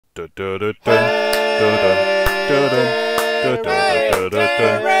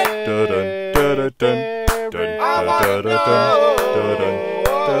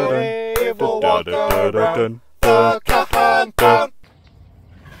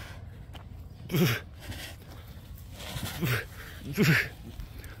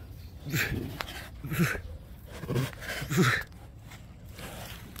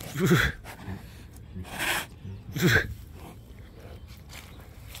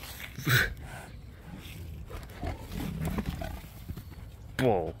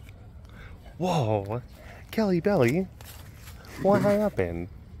Whoa. Whoa. Kelly Belly. What happened?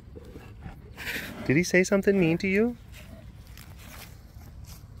 Did he say something mean to you?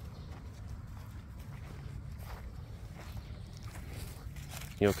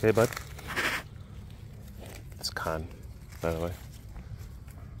 You okay, bud? It's Con, by the way.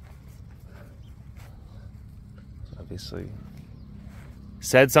 Obviously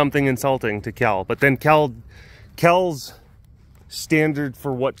said something insulting to Kel, but then Kel's standard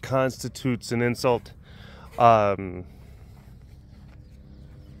for what constitutes an insult,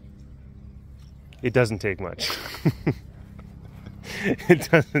 it doesn't take much. It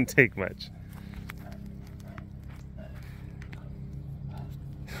doesn't take much.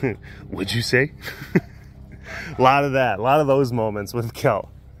 Would you say? A lot of that, a lot of those moments with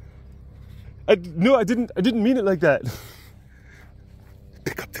Kel. No, I didn't mean it like that.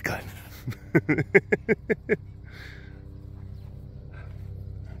 Pick up the gun.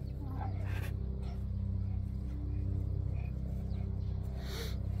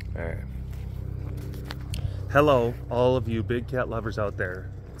 All right. Hello, all of you big cat lovers out there.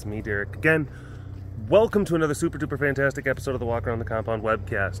 It's me, Derek, again. Welcome to another super duper fantastic episode of the Walk Around the Compound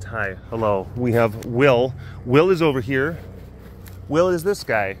webcast. Hi, hello. We have Will. Will is over here. Will is this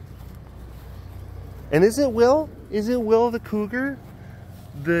guy. And is it Will? Is it Will the cougar?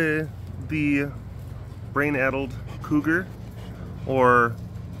 The brain-addled cougar? Or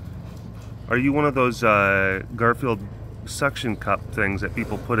are you one of those Garfield suction cup things that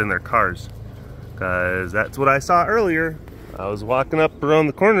people put in their cars? Because that's what I saw earlier. I was walking up around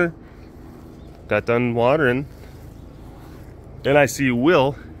the corner, got done watering, and I see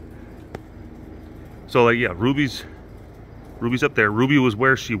Will. So like, yeah, Ruby's up there. Ruby was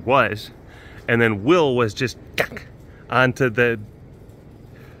where she was, and then Will was just onto that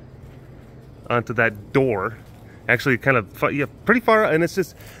door. Actually, kind of, yeah, pretty far, and it's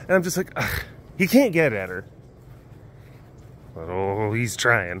just, and I'm just like, ugh, he can't get at her. But oh, he's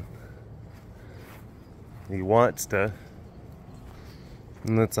trying. He wants to.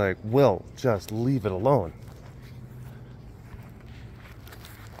 And it's like, Will, just leave it alone.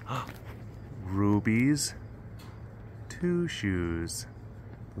 Ruby's two shoes.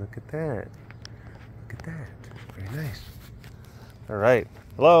 Look at that. Look at that. Very nice. All right.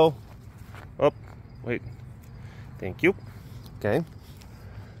 Hello. Oh, wait. Thank you. Okay.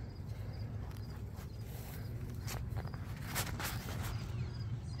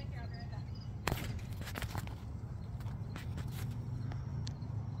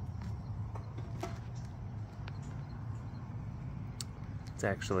 It's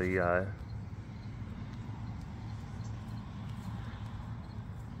actually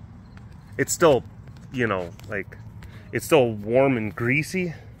it's still, you know, like, it's still warm and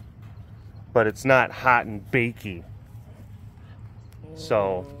greasy, but it's not hot and bakey.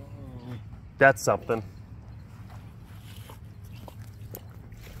 So that's something.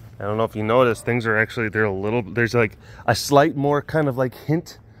 I don't know if you noticed, things are actually, they're a little, there's like a slight more kind of like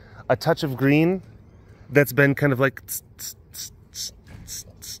hint, a touch of green that's been kind of like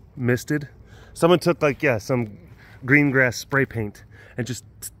misted. Someone took like, yeah, some green grass spray paint and just,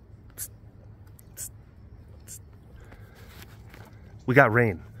 we got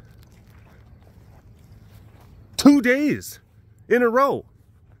rain. 2 days in a row.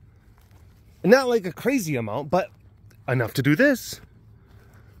 Not like a crazy amount, but enough to do this.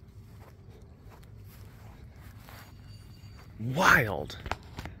 Wild.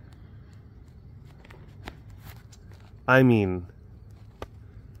 I mean,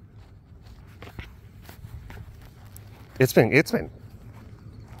 it's been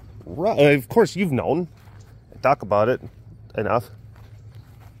rough. Of course, you've known. I talk about it enough.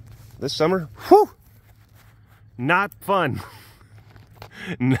 This summer, whew, not fun.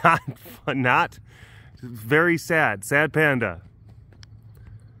 Not fun. Not very sad. Sad panda.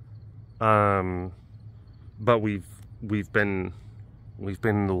 But we've been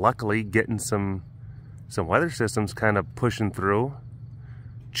luckily getting some weather systems kind of pushing through,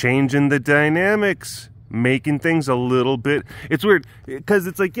 changing the dynamics, making things a little bit, it's weird because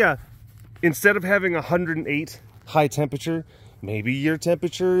it's like, yeah, instead of having 108 high temperature, Maybe your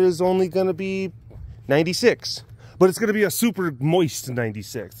temperature is only going to be 96, but it's going to be a super moist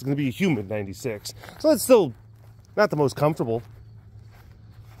 96. It's going to be a humid 96. So it's still not the most comfortable,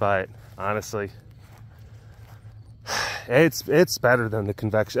 but honestly, it's better than the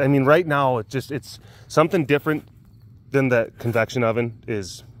convection. I mean, right now it's something different than the convection oven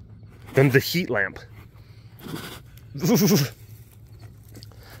is than the heat lamp.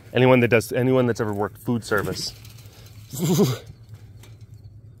 Anyone that's ever worked food service,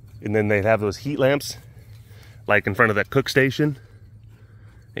 and then they'd have those heat lamps like in front of that cook station,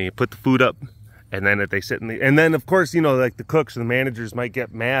 and you put the food up, and then they sit in the, and then of course, you know, like the cooks and the managers might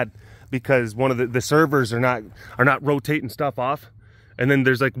get mad because one of the servers are not rotating stuff off, and then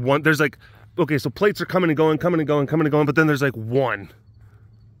there's like okay, so plates are coming and going, but then there's like one,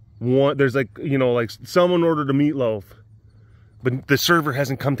 there's like, you know, like someone ordered a meatloaf, but the server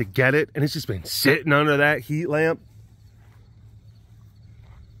hasn't come to get it, and it's just been sitting under that heat lamp,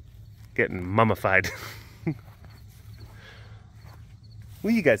 getting mummified.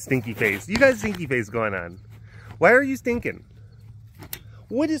 Well, you got stinky face. You got stinky face going on. Why are you stinking?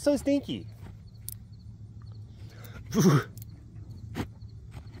 What is so stinky?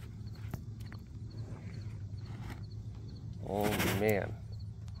 Oh man.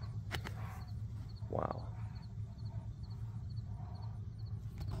 Wow.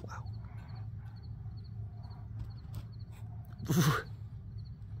 Wow.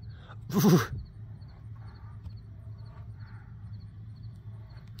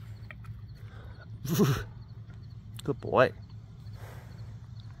 Good boy.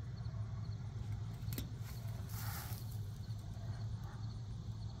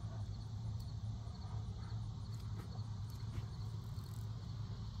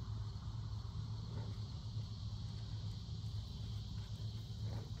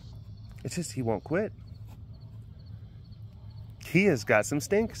 It's just he won't quit. He has got some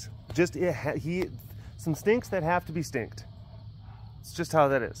stinks. Some stinks that have to be stinked. It's just how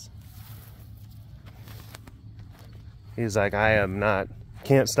that is. He's like,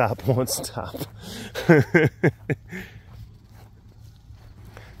 can't stop, won't stop. And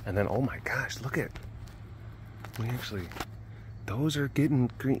then, oh my gosh, look at, those are getting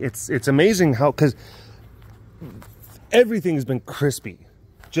green. It's amazing how, because everything's been crispy.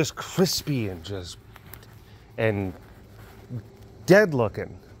 Just crispy and dead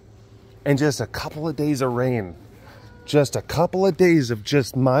looking. And just a couple of days of rain. Just a couple of days of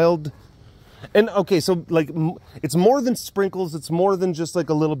just mild. And okay, so like, it's more than sprinkles. It's more than just like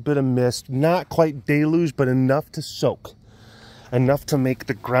a little bit of mist. Not quite deluge, but enough to soak. Enough to make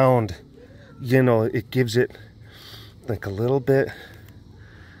the ground, you know, it gives it like a little bit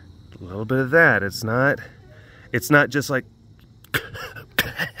of that. It's not just like,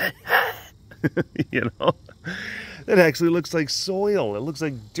 you know, it actually looks like soil. It looks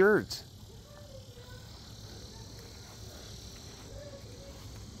like dirt.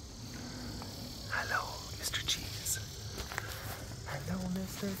 Hello, Mr. Cheese. Hello,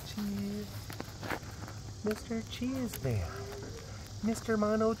 Mr. Cheese. Mr. Cheese Man. Mr.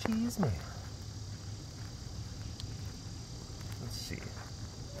 Mono Cheese Man. Let's see.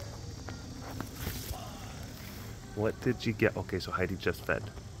 What did you get? Okay, so Heidi just fed.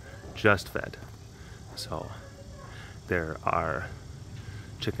 Just fed. So there are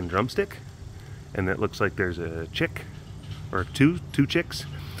chicken drumstick, and it looks like there's a chick or two chicks,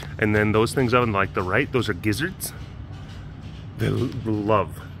 and then those things on like the right, those are gizzards. They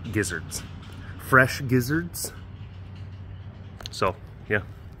love gizzards, fresh gizzards. So yeah,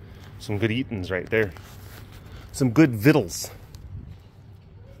 some good eatings right there, some good vittles.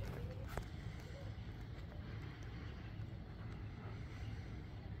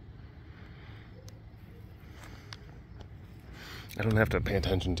 I don't have to pay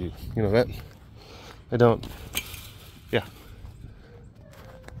attention to you. You know that? I don't. Yeah.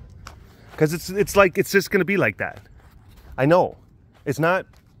 Because it's like, it's just going to be like that. I know. It's not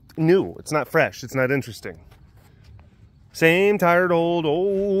new. It's not fresh. It's not interesting. Same tired old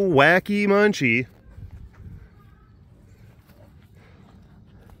wacky Munchie.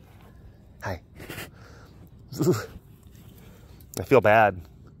 Hi. I feel bad.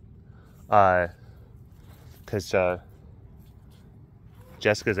 Because,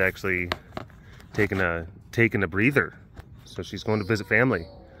 Jessica's actually taking a breather, so she's going to visit family,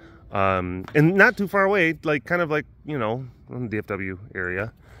 and not too far away, like kind of like, you know, in the DFW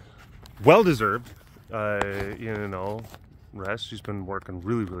area. Well deserved, you know, rest. She's been working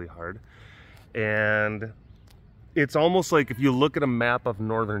really hard, and it's almost like if you look at a map of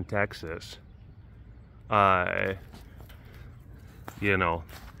northern Texas, you know,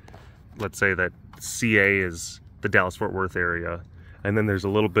 let's say that CA is the Dallas-Fort Worth area. And then there's a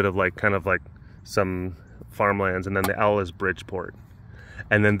little bit of like, kind of like some farmlands, and then the L is Bridgeport.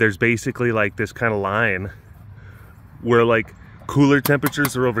 And then there's basically like this kind of line where like cooler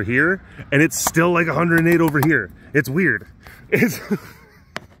temperatures are over here, and it's still like 108 over here. It's weird. It's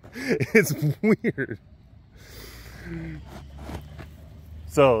it's weird.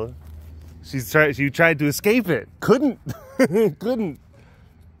 So she tried to escape it. Couldn't. Couldn't.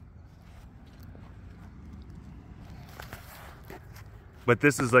 But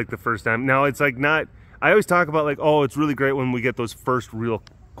this is like the first time. Now it's like not, I always talk about like, oh, it's really great when we get those first real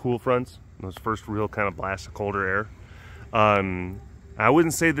cool fronts, those first real kind of blast of colder air. I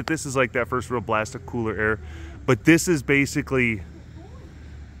wouldn't say that this is like that first real blast of cooler air, but this is basically,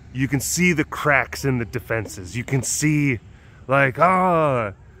 you can see the cracks in the defenses. You can see like,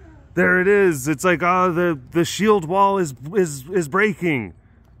 ah, there it is. It's like, ah, the shield wall is breaking.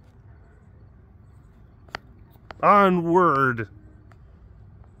 Onward.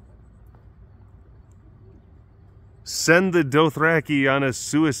 Send the Dothraki on a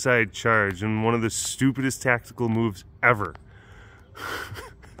suicide charge in one of the stupidest tactical moves ever.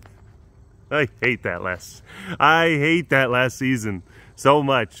 I hate that last season so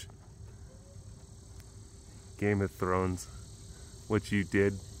much. Game of Thrones, what you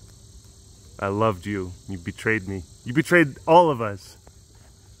did. I loved you. You betrayed me. You betrayed all of us.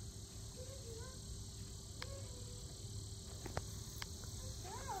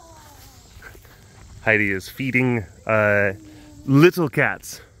 Heidi is feeding little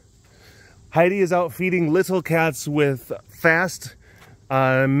cats. Heidi is out feeding little cats with fast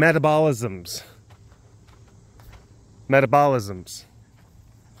metabolisms.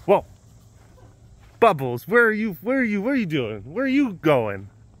 Whoa. Bubbles, where are you doing? Where are you going?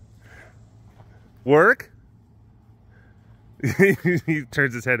 Work? He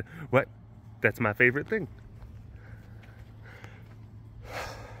turns his head. What? That's my favorite thing.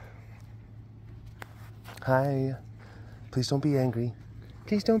 Hi. Please don't be angry.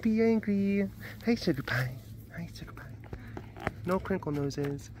 Please don't be angry. Hi, sugar pie. Hi, sugar pie. No crinkle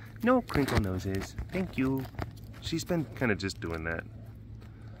noses. No crinkle noses. Thank you. She's been kind of just doing that.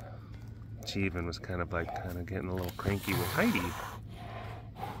 She even was kind of getting a little cranky with Heidi.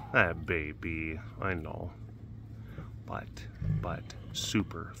 Ah, baby. I know. But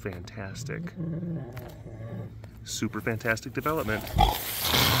super fantastic. Super fantastic development.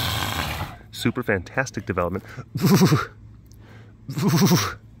 Super fantastic development.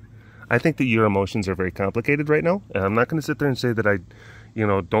 I think that your emotions are very complicated right now. And I'm not going to sit there and say that I,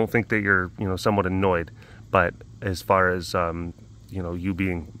 don't think that you're, somewhat annoyed. But as far as, you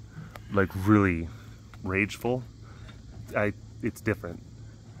being like really rageful, it's different.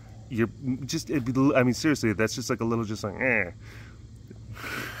 You're just, I mean, seriously, that's just like a little, just like, eh.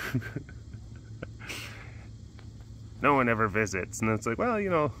 No one ever visits. And it's like,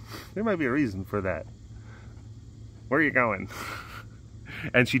 well, there might be a reason for that. Where are you going?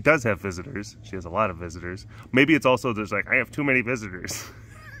 And she does have visitors. She has a lot of visitors. Maybe it's also there's like, I have too many visitors.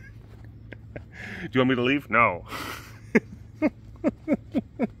 Do you want me to leave? No.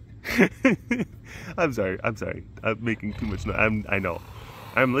 I'm sorry. I'm making too much noise. I know.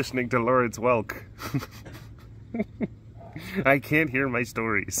 I'm listening to Lawrence Welk. I can't hear my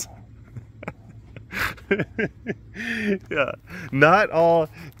stories. Yeah, not all.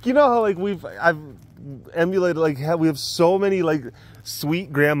 You know how like I've emulated, like we have so many like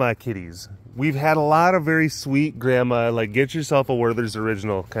sweet grandma kitties. We've had a lot of very sweet grandma, like get yourself a Werther's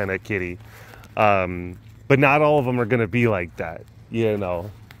Original kind of kitty. But not all of them are gonna be like that,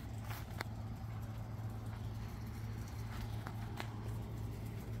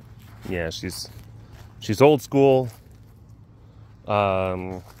 Yeah, she's old school.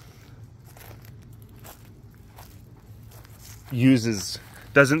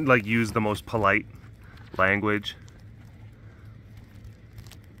 Doesn't like use the most polite language.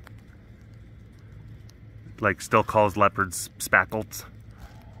 Like still calls leopards spackles,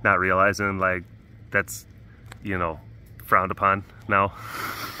 not realizing like that's, frowned upon now.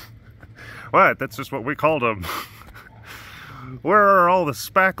 What? That's just what we called them. Where are all the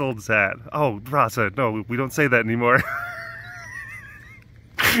spackles at? Oh, Rasa, no, we don't say that anymore.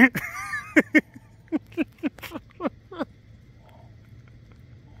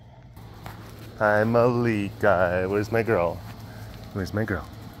 Hi, Malika. Where's my girl? Where's my girl?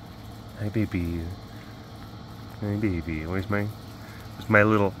 Hi, baby. Hi, baby. Where's my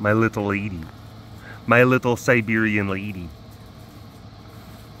little lady? My little Siberian lady.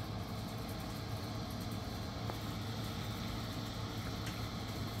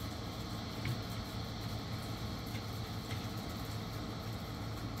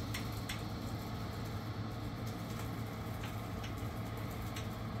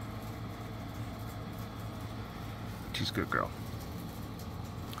 She's a good girl.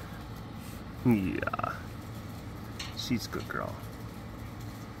 Yeah. She's a good girl.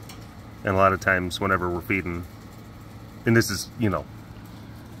 And a lot of times whenever we're feeding, and this is, you know,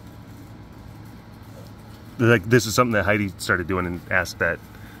 like this is something that Heidi started doing and asked that,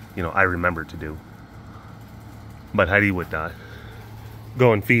 you know, I remembered to do. But Heidi would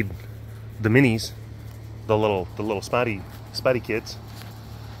go and feed the minis, the little spotty kids,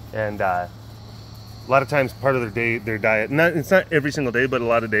 and a lot of times part of their diet, it's not every single day, but a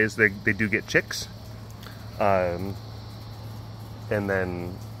lot of days they do get chicks, and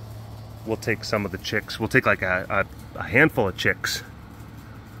then we'll take some of the chicks. We'll take like a handful of chicks,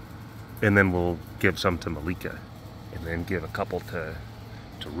 and then we'll give some to Malika, and then give a couple to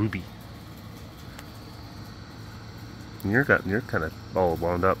Ruby. And you're kind of all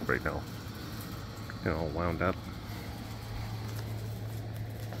wound up right now. You're all wound up.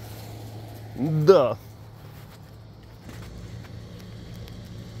 Duh.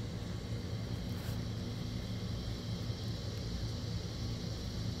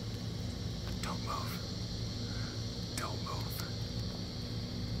 Don't move. Don't move.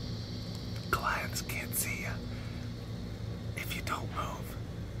 Clients can't see you. If you don't move,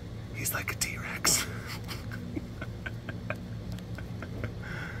 he's like a T-Rex.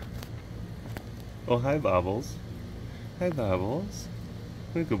 Oh, hi, Bobbles. Hi, Bobbles.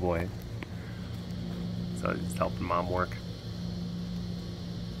 You're a good boy. So he's helping Mom work.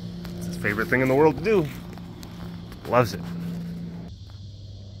 It's his favorite thing in the world to do. Loves it.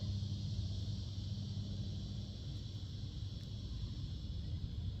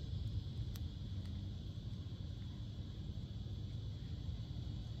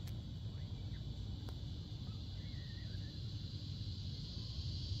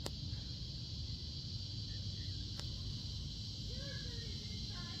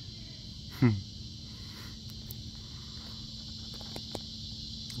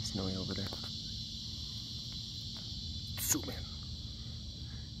 It's Noey over there. Zoom in.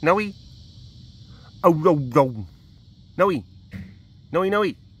 Noey. Oh, no, no. Noey. Noey,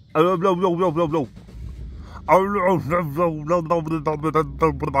 Noey. Oh, no, no, no, no, no. Oh, no,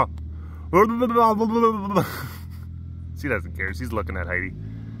 no, no. She doesn't care. She's looking at Heidi.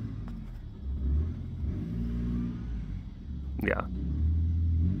 Yeah.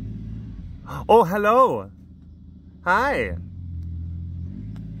 Oh, hello. Hi.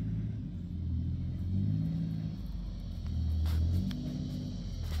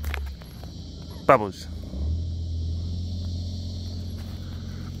 Bubbles.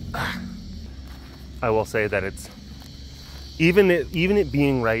 I will say that it's even it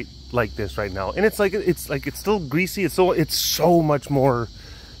being right like this right now, and it's still greasy. It's so much more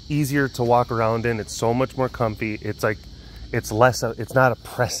easier to walk around in. It's so much more comfy. It's like it's not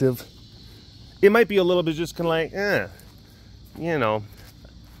oppressive. It might be a little bit just kind of like, you know,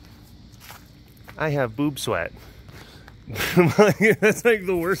 I have boob sweat. That's like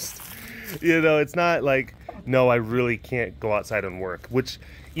the worst. You know, it's not like, no, I really can't go outside and work. Which,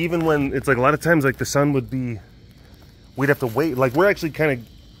 even when it's like a lot of times, like the sun would be, we'd have to wait. Like we're actually kind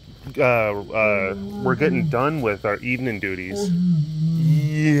of, we're getting done with our evening duties.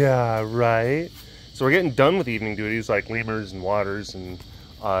 Yeah, right. So we're getting done with evening duties like lemurs and waters and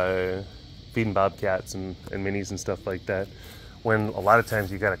feeding bobcats and minis and stuff like that. When a lot of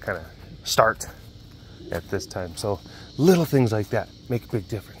times you got to kind of start at this time. So little things like that make a big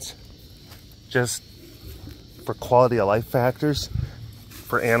difference. Just for quality of life factors,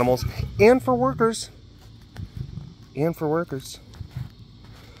 for animals, and for workers. And for workers.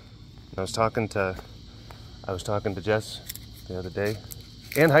 I was talking to Jess the other day,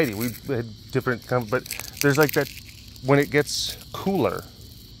 and Heidi. We had different, but there's like that when it gets cooler.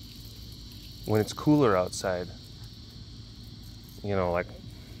 When it's cooler outside, you know, like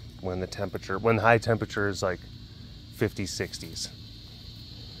when the high temperature is like 50s, 60s.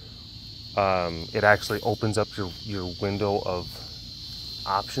 It actually opens up your window of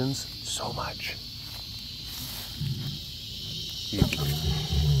options so much.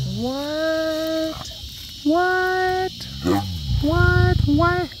 What?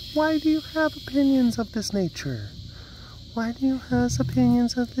 Why do you have opinions of this nature? Why do you have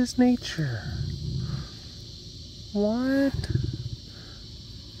opinions of this nature? What?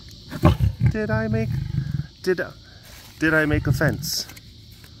 Did I make offense?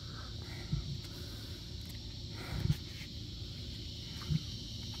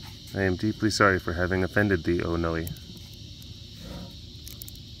 I am deeply sorry for having offended thee, O Noey,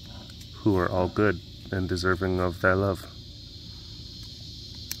 who are all good and deserving of thy love.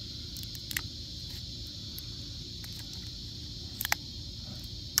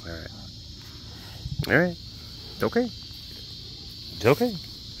 Alright. It's okay. It's okay.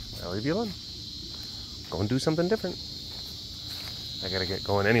 I'll leave you alone. Go and do something different. I gotta get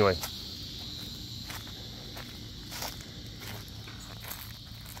going anyway.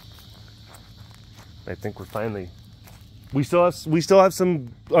 I think we're finally... We still have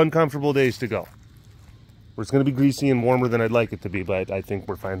some uncomfortable days to go. It's going to be greasy and warmer than I'd like it to be, but I think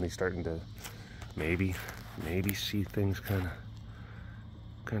we're finally starting to maybe see things kind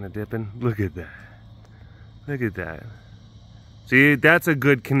of dipping. Look at that. Look at that. See, that's a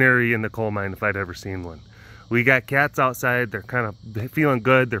good canary in the coal mine if I'd ever seen one. We got cats outside. They're kind of feeling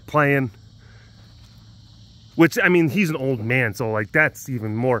good. They're playing. Which, I mean, he's an old man, so like that's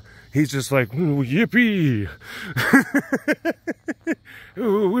even more. He's just like, oh, yippee.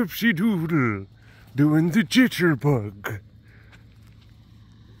 Oh, whipsy doodle. Doing the jitterbug.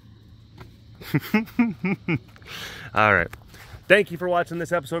 All right. Thank you for watching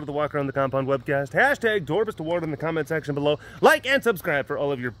this episode of the Walk Around the Compound webcast. Hashtag Dorbist Award in the comment section below. Like and subscribe for all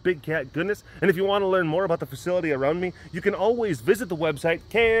of your big cat goodness. And if you want to learn more about the facility around me, you can always visit the website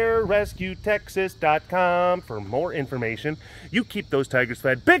carerescuetexas.com for more information. You keep those tigers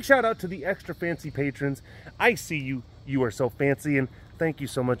fed. Big shout out to the extra fancy patrons. I see you. You are so fancy, and thank you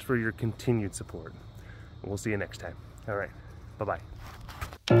so much for your continued support. We'll see you next time. All right. Bye-bye.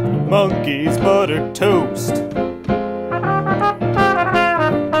 Monkey's buttered toast.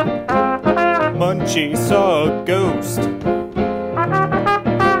 Munchie saw a ghost.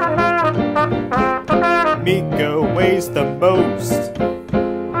 Mika weighs the most.